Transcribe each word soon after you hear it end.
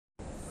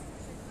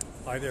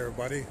Hi there,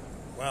 everybody.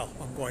 Wow,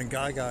 I'm going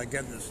gaga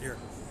again this year.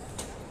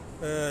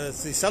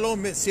 It's the Salon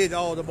Metiers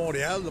de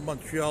Montreal, the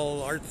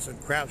Montreal Arts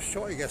and Crafts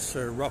Show. I guess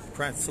a rough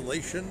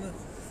translation.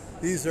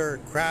 These are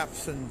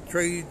crafts and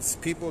trades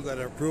people that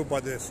are approved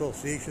by the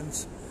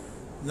associations.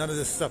 None of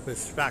this stuff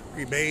is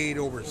factory made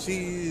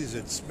overseas.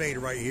 It's made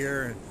right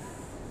here. And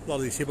a lot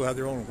of these people have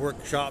their own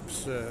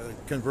workshops,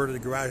 converted the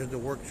garage into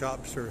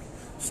workshops or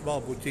small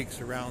boutiques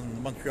around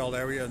the Montreal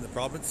area and the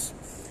province.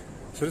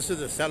 So this is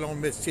the Salon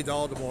Metiers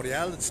de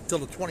Montreal. It's till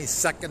the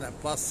 22nd at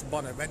Place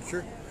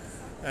Bonaventure.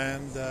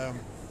 And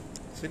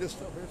see this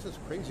stuff here? This is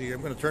crazy.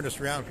 I'm going to turn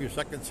this around a few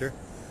seconds here.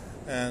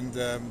 And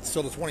it's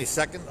till the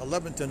 22nd,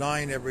 11 to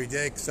 9 every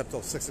day, except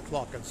till 6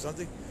 o'clock on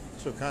Sunday.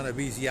 So kind of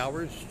easy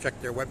hours.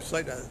 Check their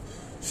website at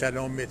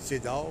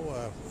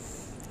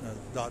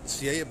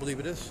salonmetiers.ca, I believe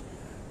it is.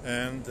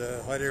 And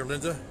hi there,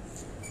 Linda.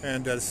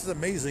 And this is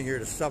amazing here,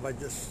 the stuff. I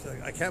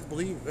can't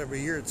believe every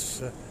year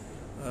it's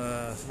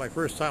my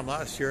first time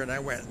last year, and I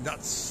went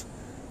nuts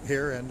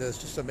here, and it's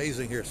just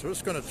amazing here. So we're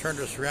just going to turn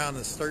this around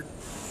and start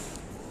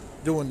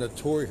doing the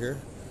tour here.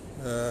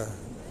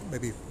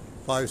 Maybe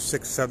 5,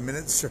 6, 7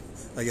 minutes.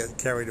 I get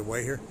carried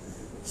away here.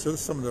 So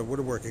some of the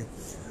woodworking.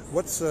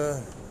 What's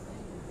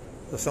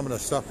some of the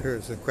stuff here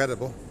is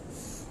incredible.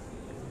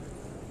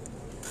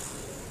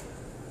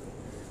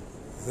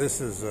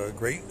 This is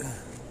great.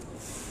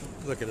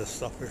 Look at this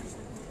stuff here.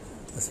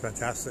 It's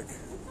fantastic.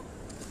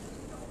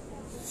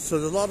 So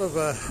there's a lot of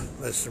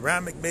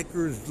ceramic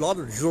makers, a lot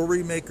of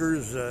jewelry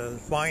makers,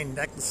 fine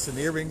necklaces and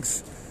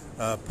earrings,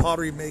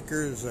 pottery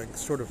makers,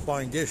 sort of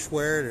fine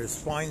dishware. There's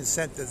fine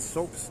scented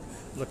soaps.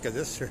 Look at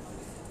this here.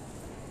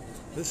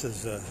 This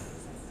is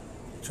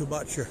too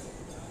much here.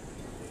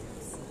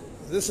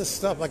 This is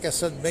stuff, like I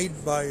said,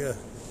 made by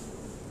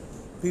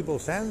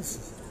people's hands.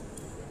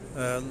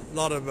 A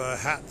lot of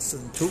hats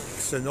and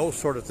toques and those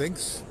sort of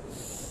things.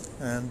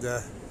 And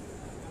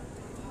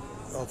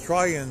I'll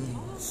try and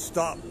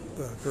stop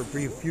for a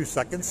brief few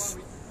seconds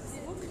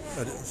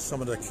at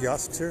some of the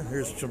kiosks here.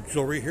 Here's some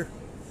jewelry here.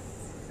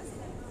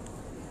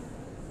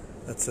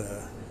 That's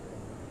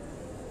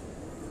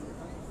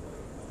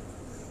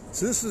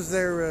so this is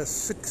their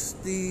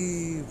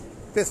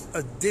 65th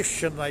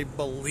edition, I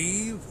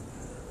believe.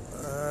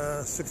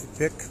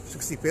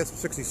 65th,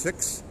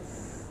 66.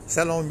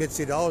 Salon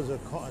Metiers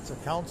it's a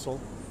council.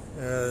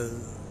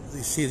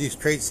 You see these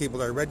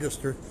tradespeople are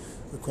registered.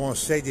 The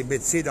Conseil des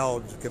Métiers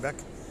d'Art du Québec.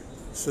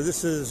 So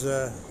this is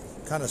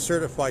kind of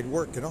certified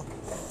work, you know.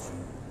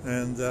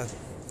 And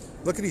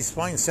look at these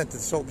fine scented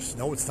soaps.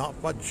 No, it's not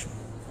fudge.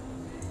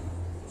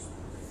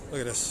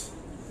 Look at this.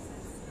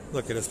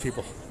 Look at this,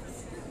 people.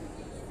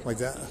 Like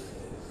that.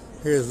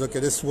 Look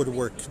at this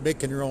woodwork.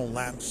 Making your own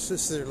lamps.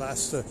 This is their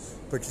last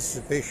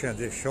participation at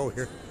this show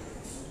here.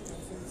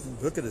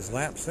 Look at his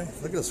lamps, eh?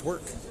 Look at this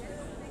work.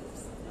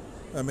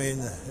 I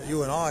mean,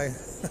 you and I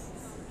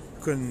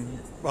couldn't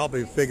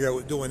probably figure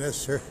out doing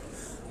this here,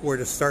 where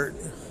to start.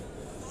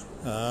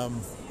 Well,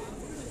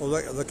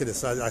 look at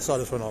this. I saw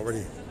this one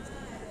already.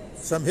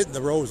 So I'm hitting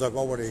the rows I've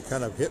already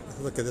kind of hit.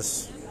 Look at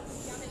this.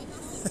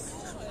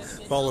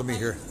 Follow me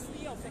here.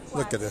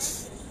 Look at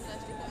this.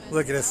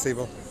 Look at this,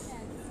 people.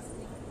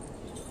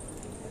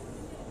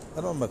 I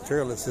don't know what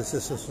material this is.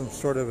 This is some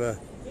sort of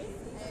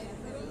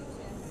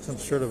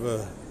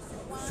a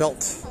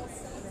felt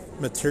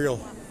material.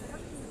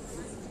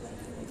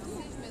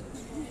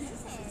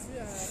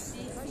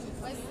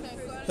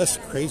 That's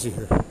crazy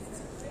here.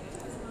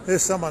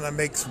 There's someone that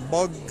makes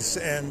mugs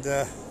and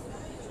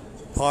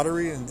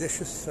pottery and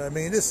dishes. I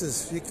mean, this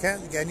is, you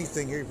can't get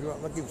anything here if you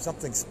want to give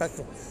something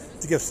special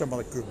to give someone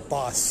like your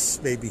boss,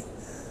 maybe.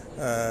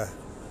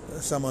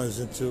 Someone who's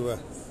into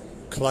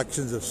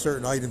collections of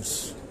certain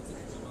items.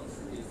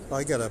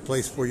 I got a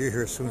place for you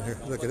here soon here.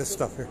 Look at this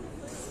stuff here.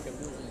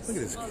 Look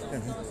at this.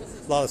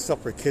 A lot of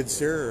stuff for kids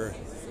here, or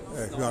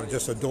if you want to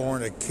just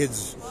adorn a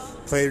kid's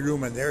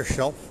playroom and their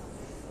shelf.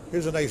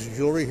 Here's a nice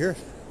jewelry here.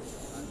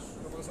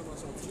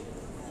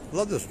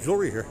 Love this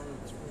jewelry here.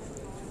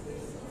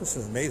 This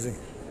is amazing.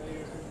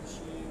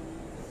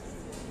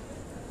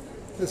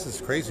 This is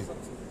crazy.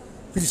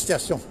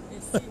 Félicitations.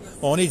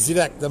 On est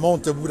direct. Le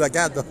monde vous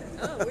regarde.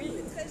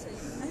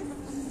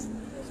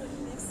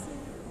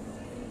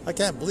 I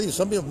can't believe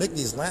some people make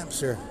these lamps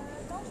here.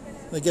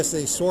 I guess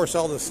they source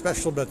all the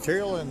special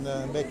material and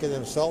make it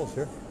themselves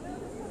here.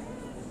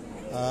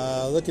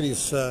 Look at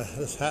this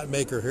hat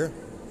maker here.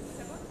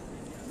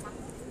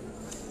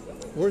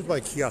 Where's my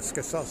kiosk?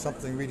 I saw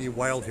something really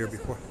wild here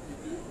before.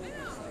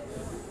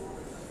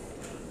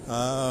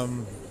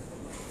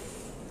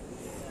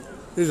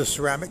 Here's a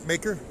ceramic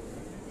maker.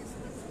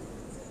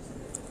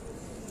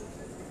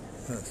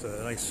 That's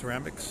nice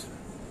ceramics.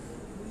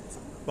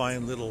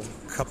 Fine little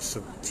cups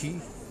of tea.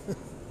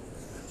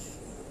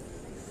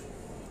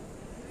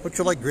 What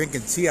you like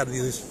drinking tea out of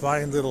these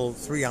fine little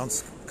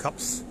 3-ounce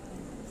cups?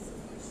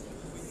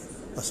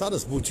 I saw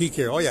this boutique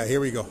here. Oh yeah, here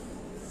we go.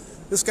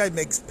 This guy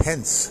makes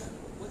pens.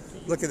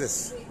 Look at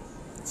this.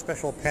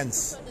 Special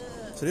pens.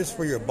 So this is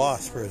for your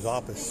boss, for his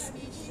office.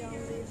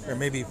 Or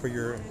maybe for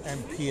your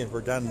MP and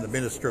for down the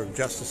Minister of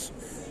Justice.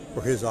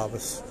 for his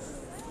office.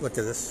 Look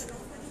at this.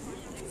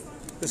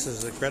 This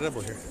is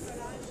incredible here.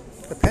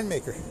 A pen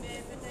maker.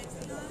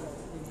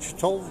 She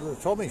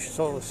told me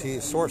she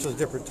sources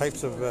different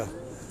types of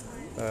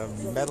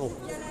metal,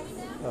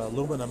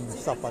 aluminum and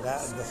stuff like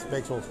that, and just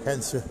makes those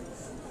pens here.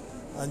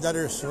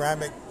 Another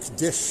ceramic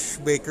dish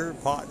maker,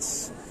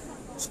 pots,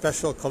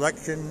 special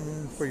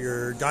collection for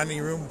your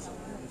dining room.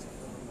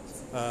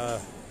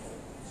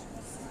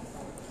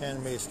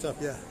 Handmade stuff,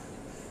 yeah.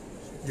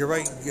 You're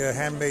right,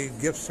 handmade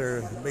gifts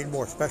are made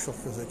more special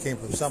because it came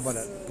from someone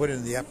that put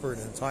in the effort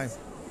and time.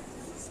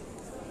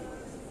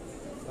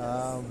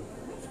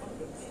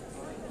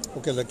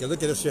 Okay, look at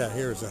this. Yeah,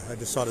 I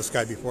just saw this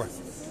guy before.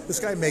 This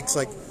guy makes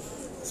like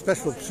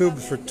special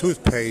tubes for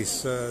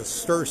toothpaste,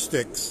 stir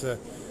sticks,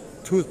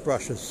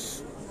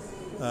 toothbrushes.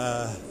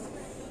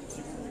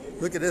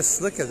 Look at this,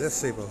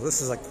 people.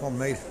 This is like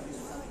homemade.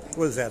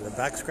 What is that, a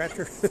back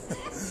scratcher?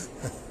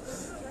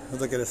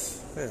 Look at this.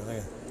 Yeah, look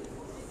at.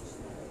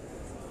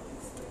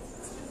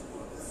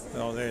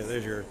 Oh,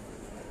 there's your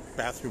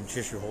bathroom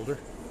tissue holder.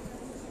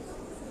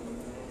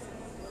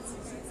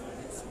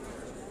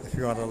 If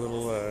you want a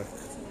little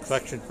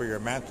collection for your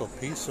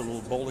mantelpiece, a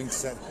little bowling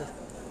set here.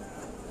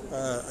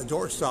 A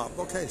doorstop.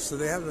 Okay, so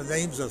they have the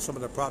names of some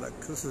of the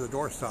products. This is a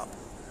doorstop.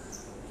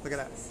 Look at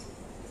that.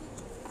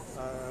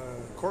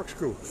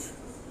 Corkscrews.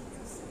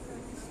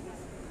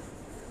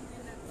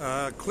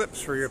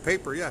 Clips for your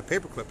paper. Yeah,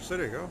 paper clips.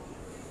 There you go.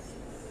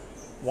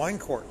 Wine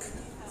cork.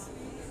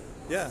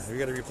 Yeah, you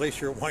got to replace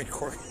your wine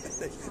cork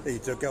that you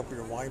took out for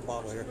your wine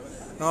bottle here.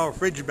 Oh,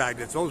 fridge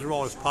magnets. Those are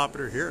always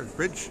popular here.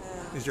 Fridge.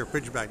 These are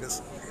fridge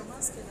magnets.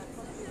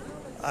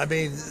 I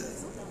mean,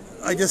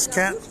 I just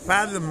can't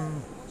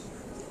fathom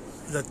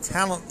the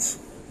talent.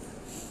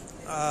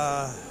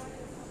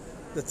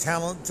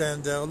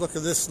 And look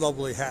at this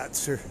lovely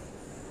hats here.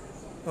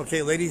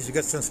 Okay, ladies, you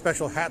got some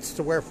special hats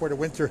to wear for the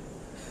winter.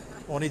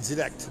 On est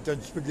direct d'une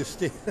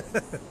publicité.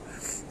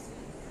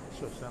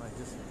 Ça, ça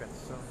existe, fait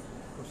ça.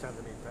 Comme ça,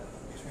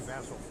 les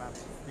suivants sont femmes,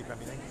 les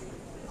féminins.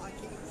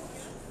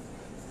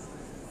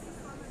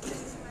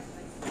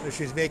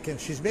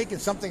 She's making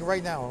something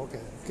right now.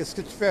 Okay. Qu'est-ce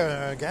que tu fais,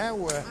 un gant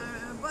ou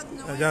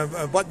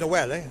un bas de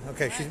Noël, hein?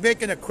 Okay, she's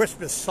making a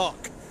Christmas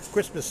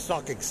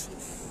stockings.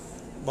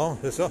 Bon,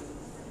 c'est ça.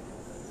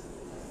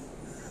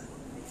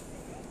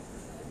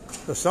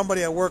 So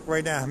somebody at work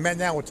right now,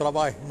 maintenant au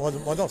travail. Moi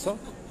donc ça.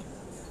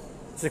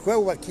 C'est quoi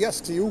votre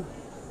kiosque, c'est où?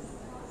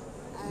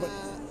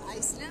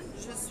 Iceland,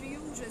 je suis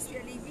où? Je suis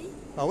à Lévis.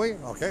 Ah oui?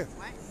 OK. Ouais.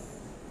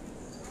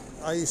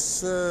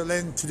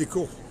 Iceland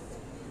Tilico.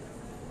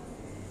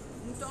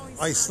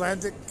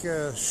 Icelandic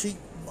sheep.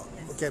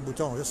 Okay,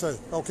 mouton.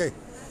 Okay.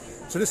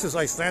 So this is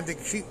Icelandic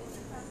sheep.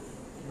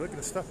 Look at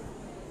the stuff.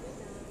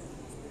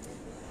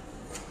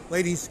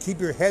 Ladies,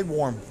 keep your head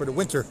warm for the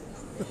winter.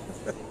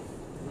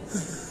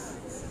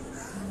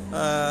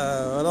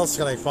 What else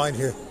can I find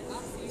here?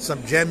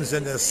 Some gems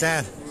in the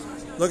sand.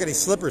 Look at these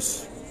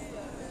slippers.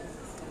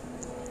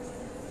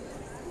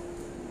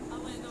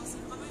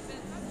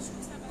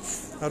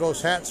 Are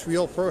those hats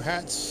real fur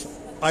hats?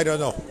 I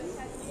don't know.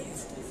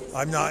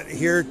 I'm not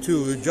here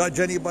to judge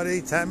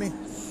anybody, Tammy.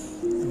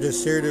 I'm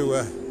just here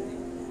to,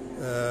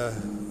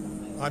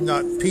 I'm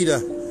not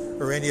PETA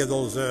or any of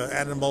those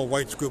animal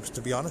rights groups,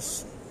 to be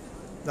honest.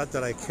 Not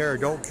that I care or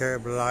don't care,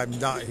 but I'm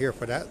not here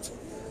for that.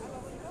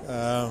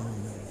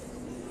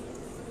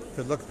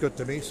 It looks good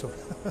to me, so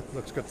it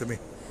looks good to me.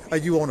 I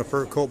do own a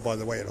fur coat, by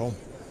the way, at home.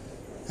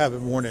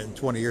 Haven't worn it in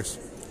 20 years.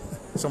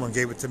 Someone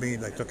gave it to me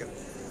and I took it.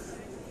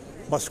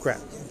 Muskrat,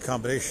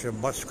 combination of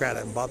muskrat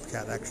and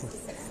bobcat, actually.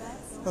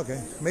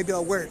 Okay, maybe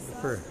I'll wear it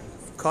for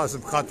cause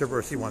of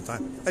controversy one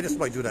time. I just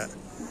might do that.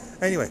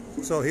 Anyway,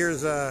 so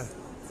here's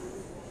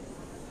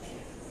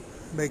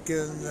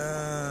making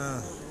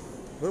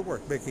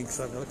woodwork, making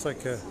something. It looks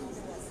like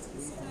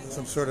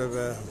some sort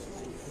of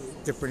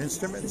different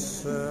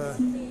instruments.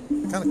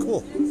 Kind of cool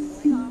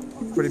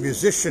for the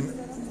musician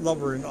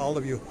lover in all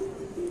of you.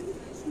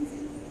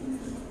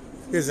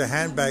 Here's a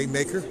handbag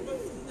maker.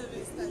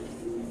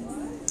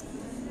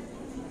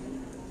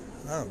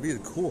 Oh,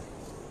 really cool.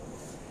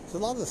 So a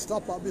lot of the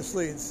stuff,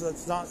 obviously,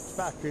 it's not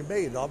factory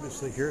made.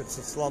 Obviously, here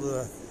it's a lot of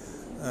the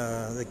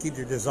they keep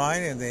their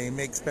design and they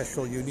make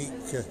special, unique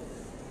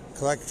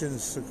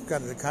collections,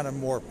 kind of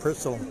more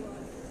personal.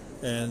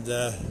 And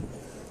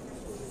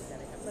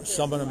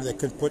some of them they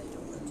could put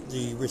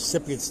the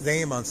recipient's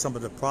name on some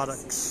of the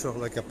products. So,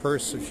 like a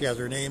purse, if she has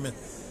her name, and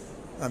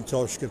I'm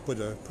told she could put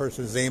a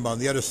person's name on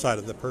the other side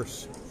of the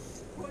purse.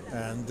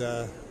 And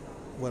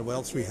what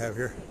else we have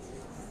here?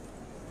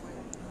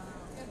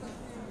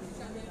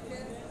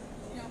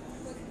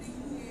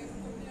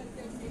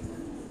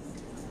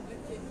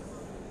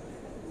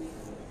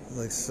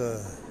 This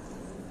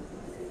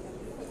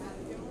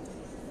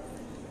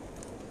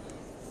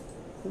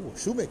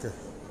shoemaker.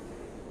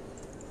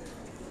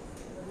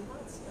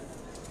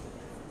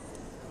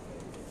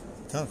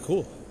 Kind of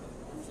cool.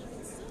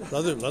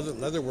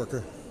 Leather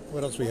worker.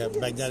 What else we have?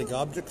 Magnetic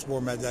objects.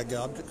 More magnetic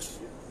objects.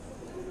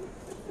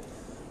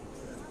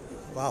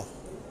 Wow.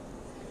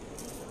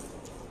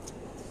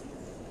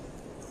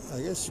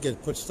 I guess you can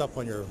put stuff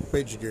on your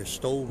fridge and your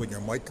stove and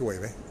your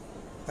microwave, eh?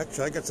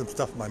 Actually, I got some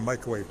stuff in my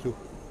microwave too.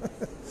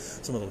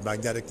 Some of those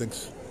magnetic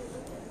things.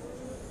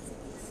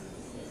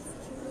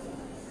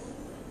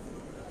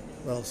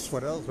 Well,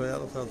 what else? What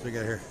else we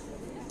got here?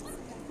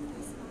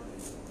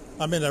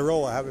 I'm in a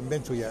row I haven't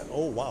been to yet.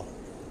 Oh, wow.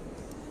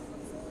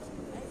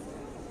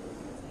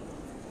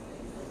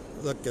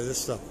 Look at this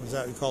stuff. Is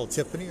that called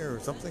Tiffany or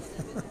something?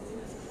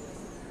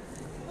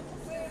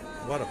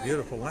 What a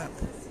beautiful lamp.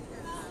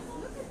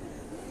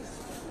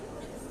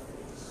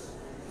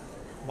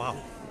 Wow.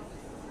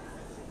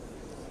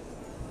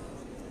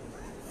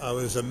 I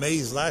was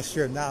amazed last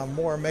year. Now I'm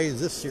more amazed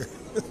this year.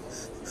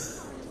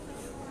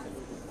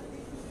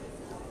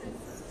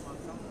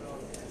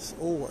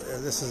 Oh,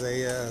 this is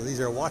a,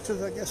 these are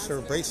watches, I guess, or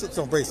bracelets?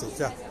 No,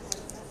 bracelets, yeah.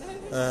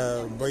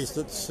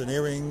 Bracelets and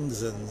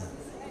earrings and,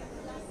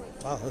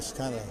 wow, that's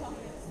kind of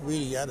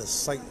really out of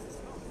sight.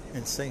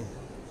 Insane.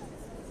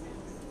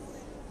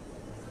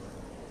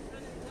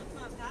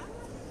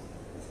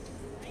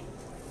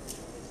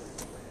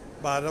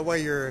 By the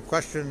way, your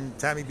question,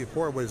 Tammy,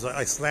 before was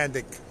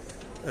Icelandic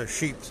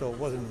sheep, so it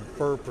wasn't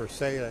fur per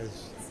se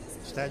as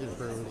standard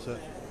fur. It was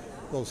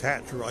those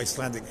hats were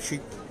Icelandic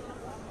sheep.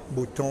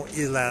 Mouton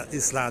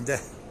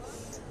Islandais.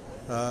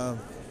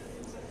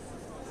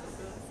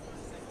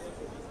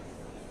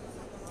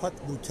 Pot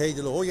bouteille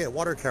de l'eau. Oh yeah,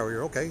 water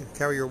carrier. Okay,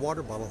 carry your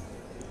water bottle.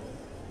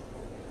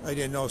 I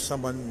didn't know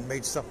someone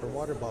made stuff for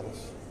water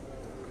bottles.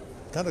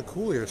 Kind of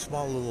cool here.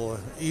 Small little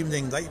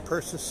evening light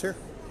purses here.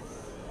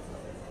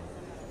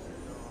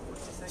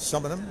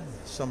 Some of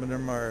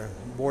them are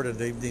more than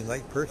the evening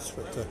light purse,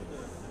 but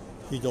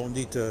you don't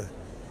need to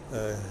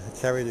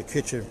carry the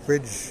kitchen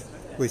fridge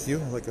with you,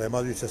 like my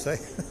mother used to say.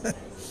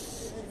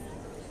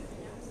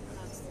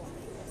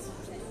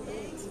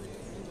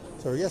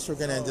 So I guess we're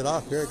going to end it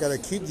off here. I got to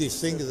keep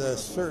these things at a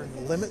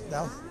certain limit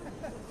now,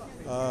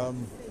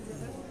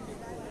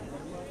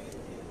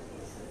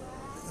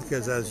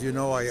 because as you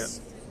know, I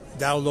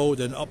download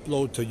and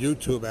upload to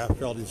YouTube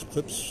after all these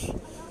clips.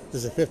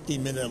 There's a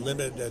 15-minute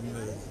limit, and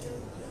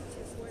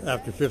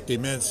after 15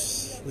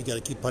 minutes, we got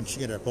to keep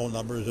punching in our phone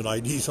numbers and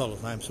IDs all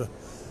the time. So,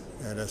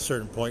 at a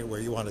certain point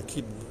where you want to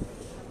keep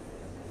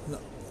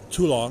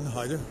too long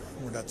either.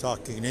 We're not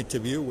talking an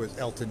interview with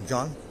Elton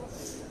John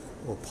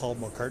or Paul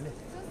McCartney.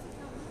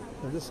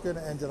 I'm just going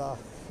to end it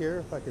off here.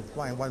 If I can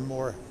find one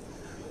more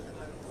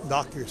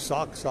knock your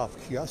socks off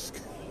kiosk.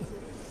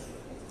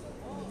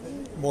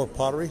 More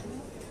pottery.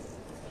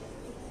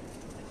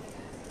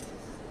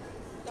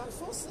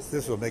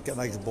 This will make a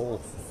nice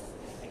bowl.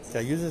 Can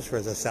I use this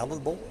as a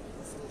salad bowl?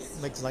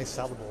 Makes nice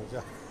salad bowls,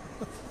 yeah.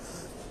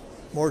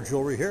 More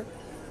jewelry here.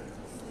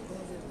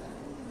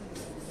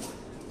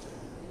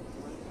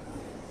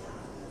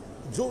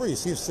 Jewelry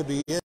seems to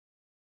be in.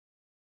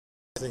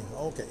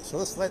 Okay, so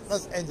let's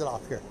end it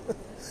off here.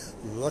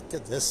 Look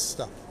at this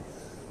stuff.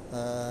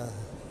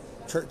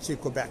 Chertsey,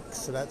 Quebec.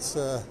 So that's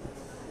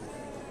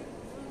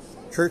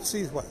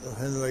Chertsey, what,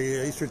 in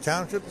the Eastern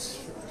Townships?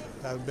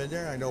 Haven't been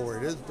there. I know where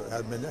it is, but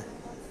haven't been there.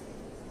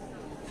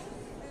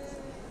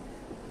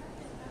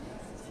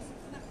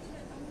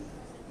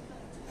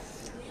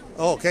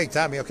 Oh, okay,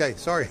 Tommy. Okay,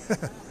 sorry.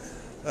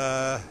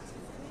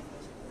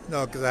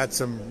 No, because I had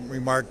some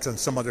remarks on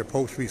some other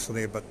posts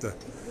recently about the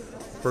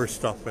first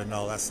stuff and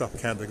all that stuff,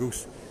 Canada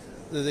Goose.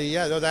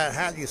 Yeah, that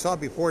hat you saw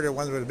before, the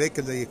ones that were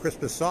making the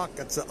Christmas sock,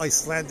 that's an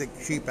Icelandic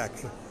sheep,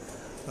 actually.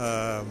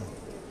 I'm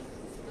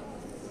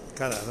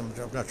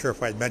not sure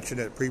if I'd mentioned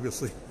it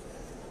previously.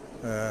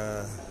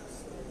 And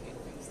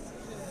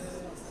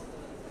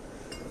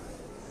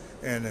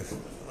if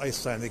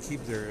Iceland, they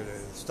keep their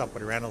stuff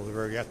with their animals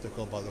very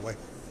ethical, by the way.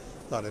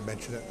 Thought I'd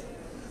mention it.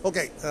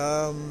 Okay,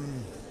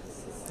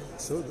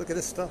 so look at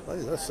this stuff. Oh,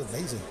 that's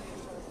amazing.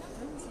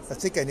 I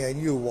think I need a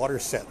new water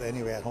set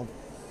anyway at home.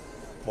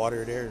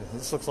 Water there.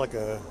 This looks like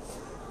a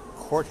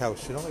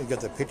courthouse, you know? You got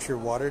the pitcher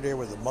of water there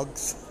with the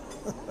mugs.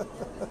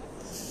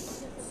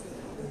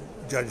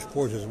 Judge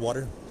pours his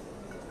water.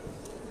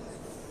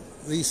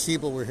 These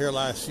people were here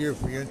last year.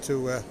 If you're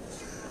into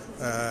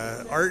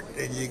art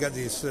and you got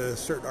these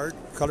certain art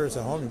colors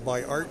at home, you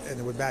buy art and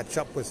it would match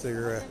up with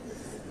your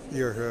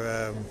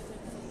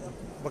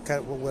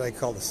what would I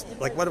call this?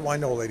 Like, what do I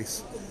know,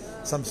 ladies?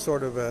 Some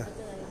sort of a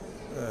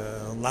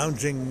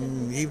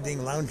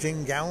evening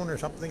lounging gown or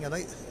something at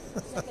night.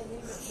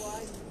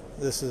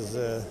 This is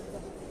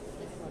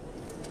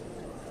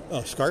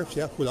scarves,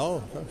 yeah,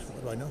 foulard.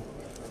 What do I know?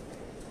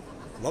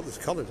 Love this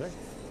colors, eh?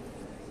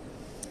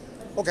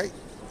 Okay.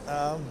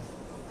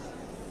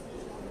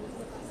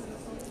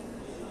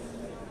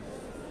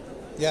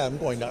 Yeah, I'm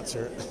going nuts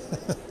here.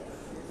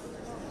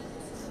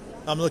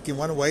 I'm looking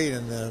one way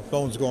and the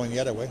phone's going the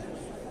other way.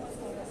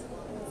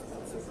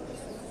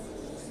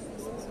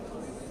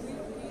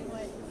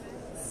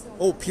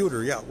 Oh,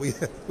 pewter, yeah.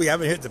 We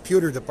haven't hit the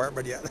pewter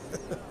department yet.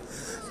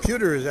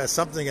 Pewter is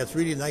something that's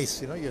really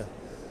nice. You know, you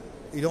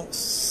don't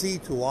see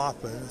too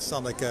often. It's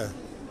not like a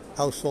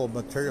household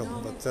material,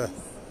 but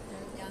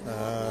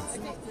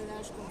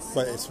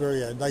it's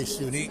very nice,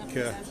 unique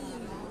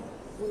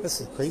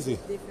This is crazy.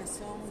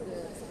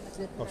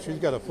 Oh, she's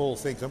got a full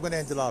thing, so I'm going to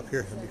end it off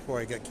here before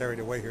I get carried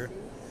away here.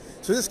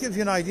 So this gives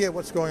you an idea of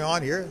what's going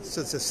on here.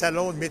 So it's the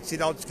Salon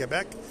Metiers,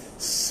 Quebec,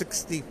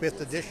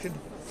 65th edition.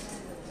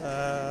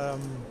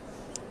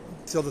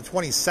 Till the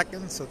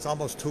 22nd, so it's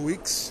almost 2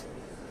 weeks.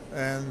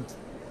 And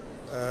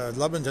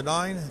 11 to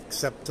 9,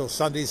 except till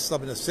Sundays,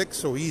 11 to 6,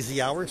 so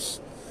easy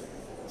hours.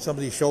 Some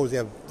of these shows, they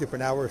have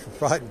different hours for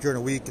Friday during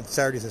the week and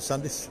Saturdays and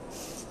Sundays.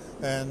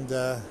 And,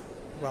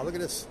 wow, look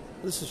at this.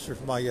 This is for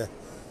my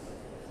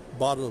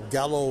bottle of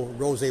Gallo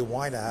Rosé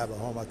wine I have at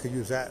home. I could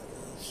use that.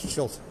 It's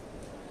chilled.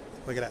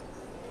 Look at that.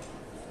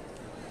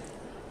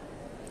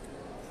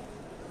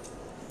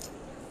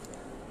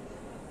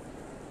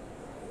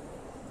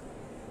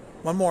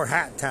 One more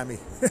hat, Tammy.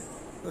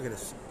 Look at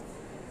this.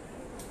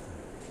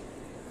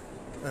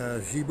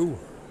 Gibou.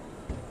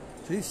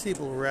 These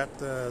people were at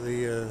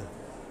the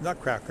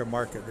Nutcracker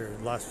market there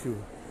last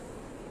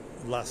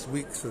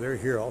week, so they're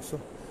here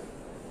also.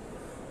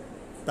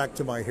 Back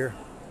to my hair.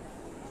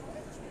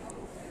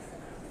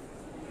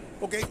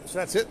 Okay, so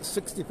that's it.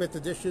 65th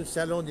edition,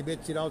 Salon de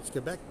Metiers,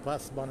 Quebec,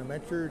 Place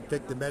Bonaventure.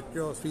 Take the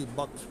metro,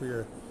 $3 for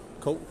your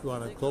coat if you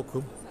want a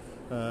cloakroom.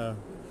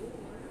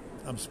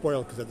 I'm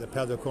spoiled because at the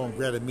Pas de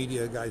Congrès, the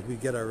media guys, we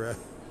get our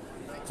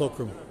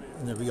cloakroom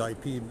in the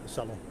VIP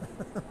salon.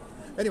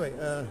 Anyway,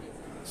 that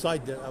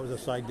was a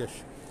side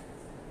dish.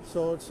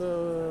 So it's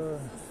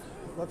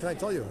what can I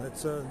tell you?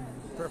 It's a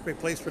perfect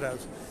place for that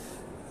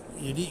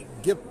unique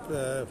gift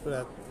for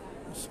that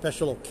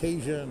special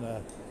occasion,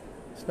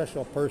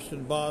 special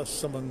person, boss,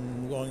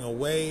 someone going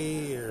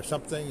away or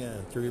something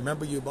to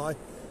remember you by.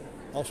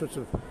 All sorts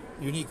of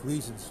unique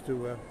reasons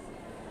to.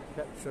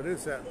 So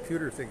there's that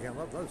pewter thing. I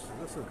love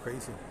this is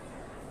crazy.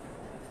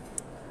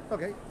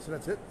 Okay, so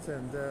that's it,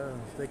 and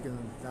taking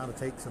down to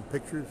take some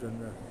pictures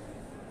and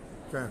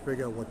trying to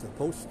figure out what to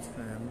post,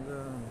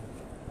 and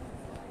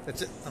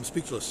that's it. I'm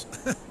speechless.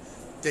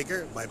 Take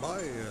care. Bye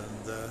bye,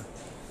 and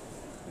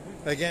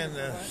again,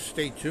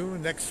 stay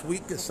tuned. Next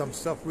week is some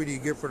stuff really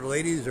good for the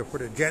ladies or for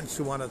the gents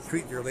who want to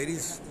treat your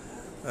ladies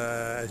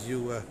as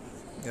you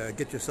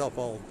get yourself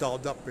all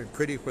dolled up and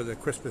pretty for the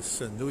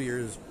Christmas and New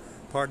Year's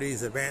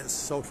parties,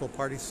 advanced social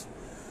parties.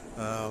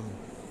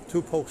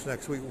 2 posts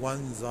next week.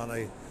 One's on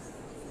a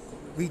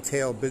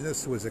retail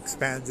business who was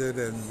expanded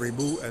and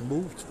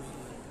moved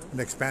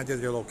and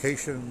expanded their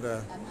location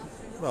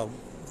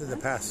in the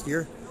past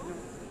year.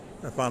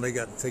 I finally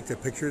got to take the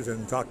pictures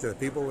and talk to the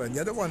people. And the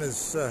other one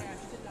is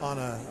on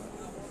a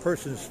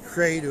person's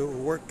trade who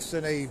works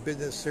in a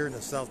business here in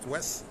the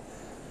Southwest,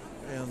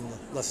 in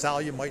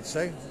LaSalle, you might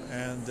say.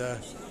 And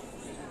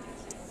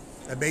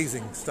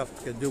amazing stuff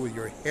you can do with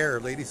your hair,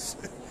 ladies,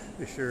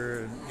 if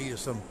you're in need of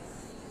some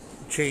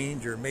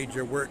change or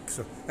major work.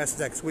 So that's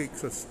next week.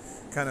 So it's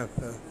kind of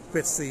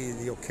fits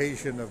the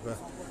occasion of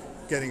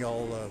getting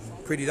all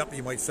prettied up,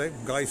 you might say,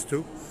 guys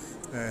too,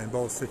 in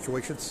both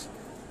situations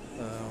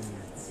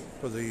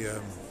for the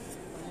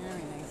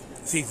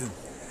season.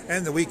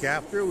 And the week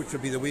after, which will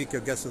be the week, I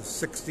guess, of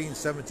 16,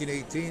 17,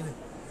 18.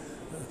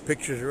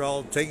 Pictures are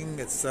all taken.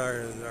 It's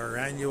our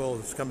annual,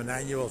 it's become an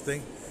annual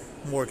thing.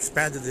 More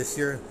expanded this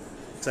year.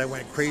 So I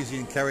went crazy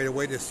and carried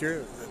away this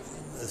year.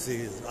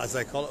 As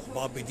I call it,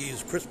 Bobby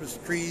D's Christmas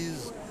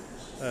trees,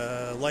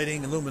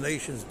 lighting,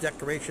 illuminations,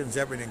 decorations,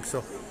 everything.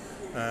 So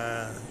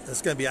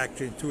it's going to be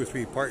actually 2 or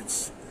 3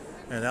 parts,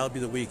 and that'll be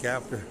the week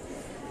after.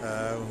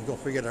 Don't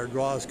forget our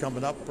draw is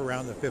coming up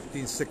around the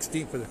 15th,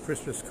 16th for the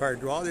Christmas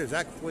card draw. There's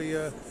actually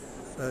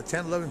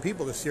 10, 11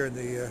 people this year in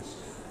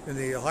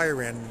the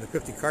higher end, in the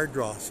 50 card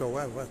draw. So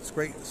that's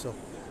great. So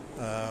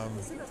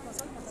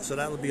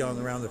that'll be on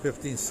around the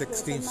 15th,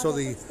 16th. So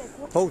the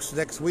posts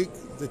next week,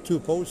 the 2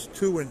 posts,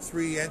 2 and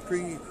 3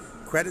 entry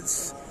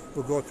credits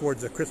will go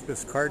towards the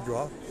Christmas card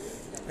draw.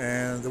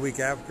 And the week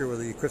after with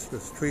the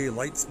Christmas tree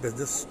lights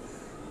business,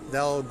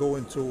 that'll go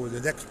into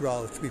the next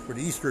draw, which will be for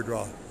the Easter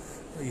draw.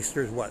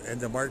 Easter is what,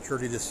 end of March,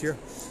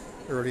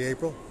 early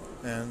April.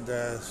 And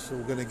so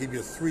we're going to give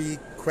you 3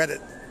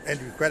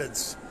 entry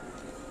credits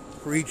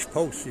for each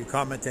post you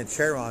comment and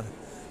share on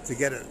to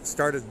get it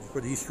started for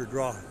the Easter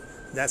draw.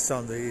 That's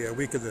on the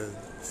week of the,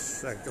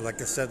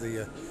 like I said,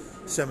 the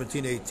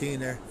 17, 18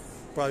 there.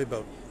 Probably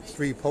about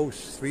 3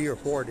 posts, 3 or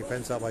 4,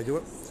 depends how I do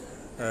it.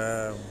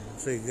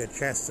 So you get a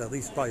chance to at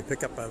least probably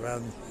pick up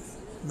around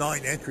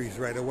 9 entries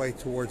right away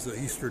towards the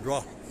Easter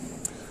draw.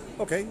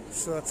 Okay,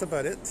 so that's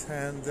about it.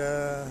 And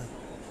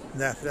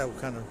after that, we'll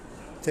kind of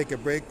take a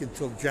break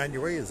until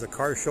January. There's a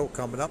car show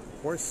coming up,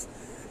 of course,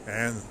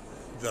 and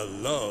the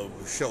Love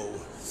Show,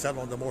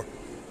 Salon de More.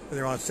 And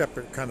they're on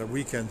separate kind of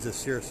weekends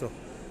this year, so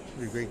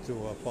it'll be great to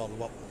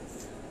follow up.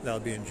 That'll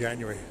be in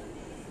January.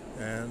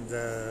 And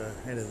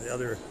the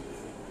other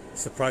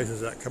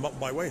surprises that come up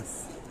my way.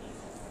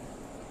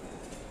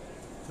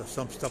 So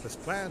some stuff is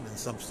planned and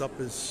some stuff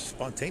is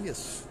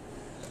spontaneous.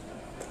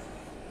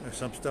 There's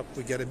some stuff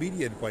we get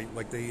immediate invite,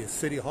 like the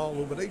City Hall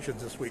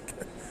illuminations this week.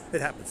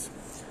 It happens.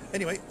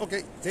 Anyway,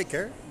 okay, take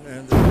care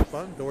and have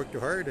fun. Don't work too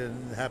hard,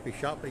 and happy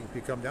shopping if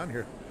you come down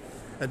here.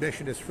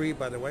 Admission is free,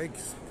 by the way,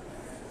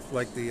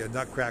 like the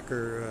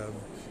Nutcracker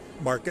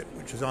market,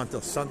 which is on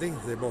till Sunday.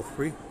 They're both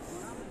free.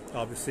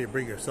 Obviously,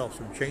 bring yourself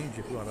some change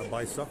if you want to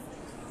buy stuff.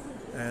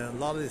 And a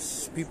lot of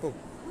these people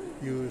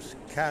use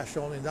cash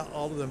only. Not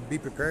all of them. Be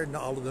prepared.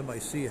 Not all of them I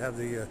see have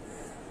the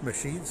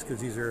machines, because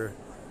these are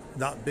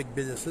not big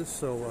businesses.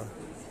 So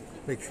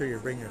make sure you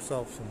bring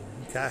yourself some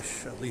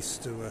cash at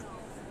least to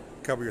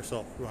cover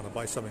yourself if you want to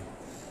buy something.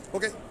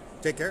 Okay,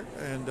 take care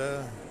and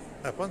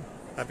have fun.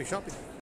 Happy shopping.